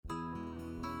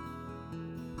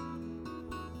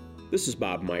This is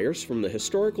Bob Myers from the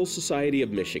Historical Society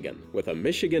of Michigan with a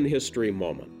Michigan History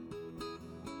Moment.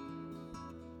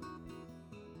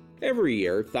 Every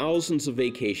year, thousands of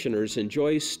vacationers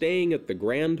enjoy staying at the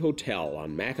Grand Hotel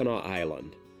on Mackinac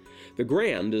Island. The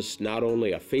Grand is not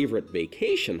only a favorite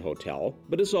vacation hotel,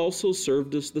 but has also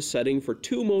served as the setting for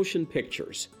two motion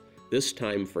pictures, This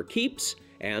Time for Keeps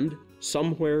and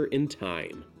Somewhere in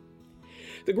Time.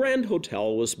 The Grand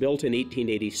Hotel was built in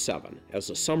 1887 as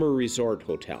a summer resort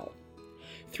hotel.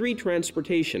 Three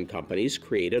transportation companies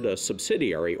created a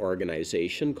subsidiary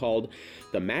organization called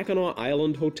the Mackinac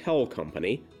Island Hotel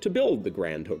Company to build the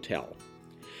Grand Hotel.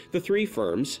 The three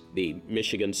firms, the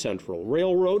Michigan Central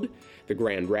Railroad, the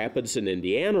Grand Rapids and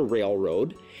Indiana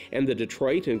Railroad, and the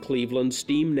Detroit and Cleveland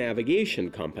Steam Navigation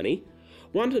Company,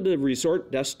 wanted a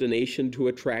resort destination to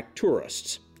attract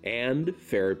tourists and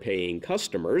fare-paying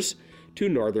customers to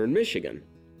northern Michigan.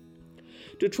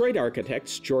 Detroit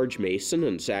architects George Mason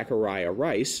and Zachariah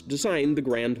Rice designed the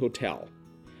Grand Hotel.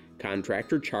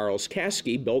 Contractor Charles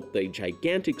Caskey built the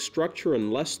gigantic structure in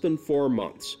less than 4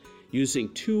 months,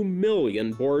 using 2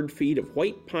 million board feet of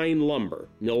white pine lumber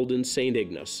milled in St.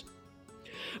 Ignace.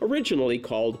 Originally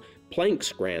called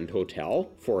Planck's Grand Hotel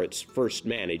for its first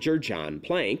manager, John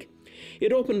Planck,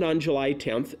 it opened on July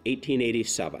 10,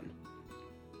 1887.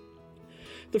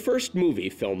 The first movie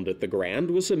filmed at the Grand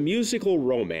was a musical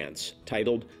romance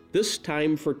titled This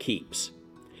Time for Keeps.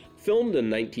 Filmed in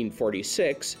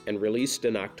 1946 and released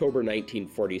in October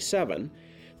 1947,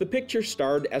 the picture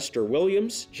starred Esther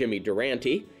Williams, Jimmy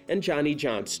Durante, and Johnny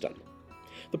Johnston.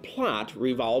 The plot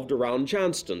revolved around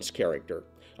Johnston's character,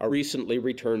 a recently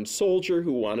returned soldier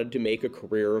who wanted to make a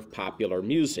career of popular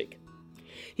music.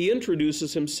 He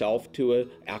introduces himself to an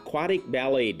aquatic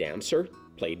ballet dancer,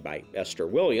 played by Esther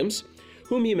Williams,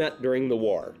 whom he met during the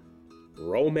war.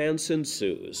 Romance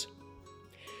ensues.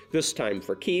 This Time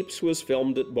for Keeps was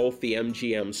filmed at both the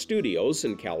MGM studios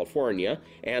in California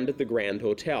and at the Grand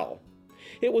Hotel.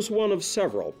 It was one of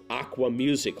several aqua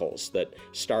musicals that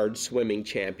starred swimming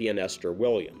champion Esther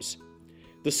Williams.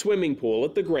 The swimming pool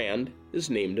at the Grand is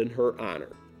named in her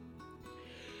honor.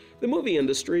 The movie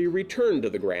industry returned to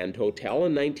the Grand Hotel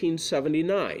in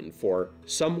 1979 for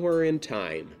Somewhere in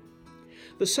Time.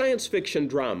 The science fiction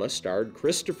drama starred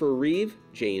Christopher Reeve,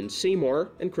 Jane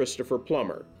Seymour, and Christopher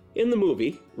Plummer. In the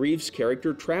movie, Reeve's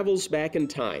character travels back in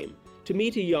time to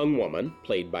meet a young woman,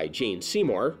 played by Jane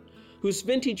Seymour, whose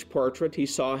vintage portrait he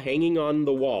saw hanging on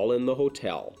the wall in the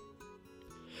hotel.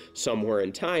 Somewhere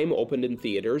in Time opened in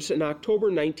theaters in October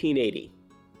 1980.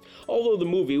 Although the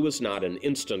movie was not an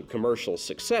instant commercial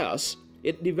success,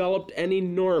 it developed an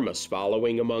enormous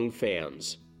following among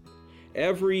fans.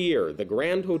 Every year, the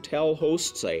Grand Hotel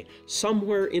hosts a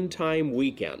Somewhere in Time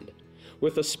weekend,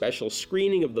 with a special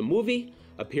screening of the movie,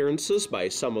 appearances by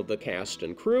some of the cast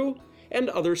and crew, and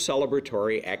other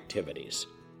celebratory activities.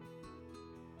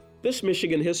 This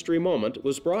Michigan History Moment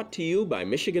was brought to you by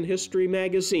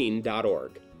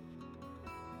MichiganHistoryMagazine.org.